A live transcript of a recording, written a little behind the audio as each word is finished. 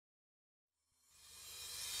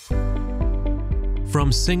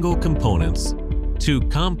From single components to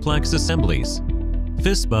complex assemblies,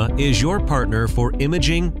 FISBA is your partner for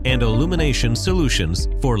imaging and illumination solutions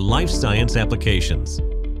for life science applications.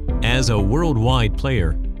 As a worldwide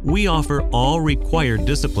player, we offer all required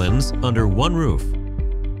disciplines under one roof,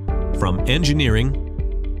 from engineering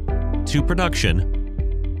to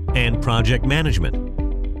production and project management.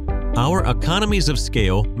 Our economies of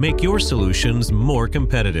scale make your solutions more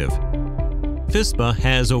competitive. FISBA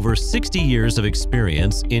has over 60 years of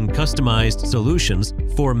experience in customized solutions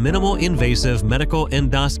for minimal invasive medical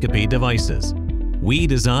endoscopy devices. We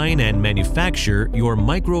design and manufacture your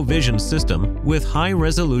microvision system with high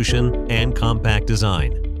resolution and compact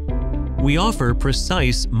design. We offer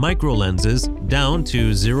precise microlenses down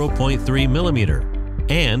to 0.3 millimeter,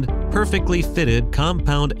 and perfectly fitted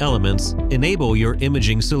compound elements enable your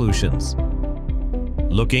imaging solutions.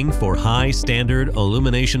 Looking for high standard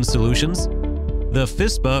illumination solutions? The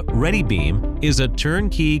FISBA ReadyBeam is a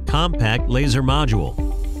turnkey compact laser module.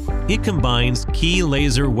 It combines key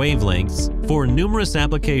laser wavelengths for numerous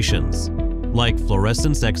applications, like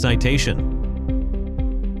fluorescence excitation.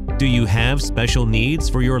 Do you have special needs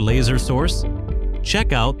for your laser source?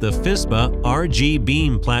 Check out the FISBA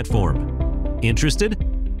RG-Beam platform. Interested?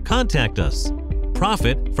 Contact us.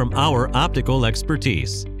 Profit from our optical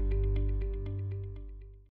expertise.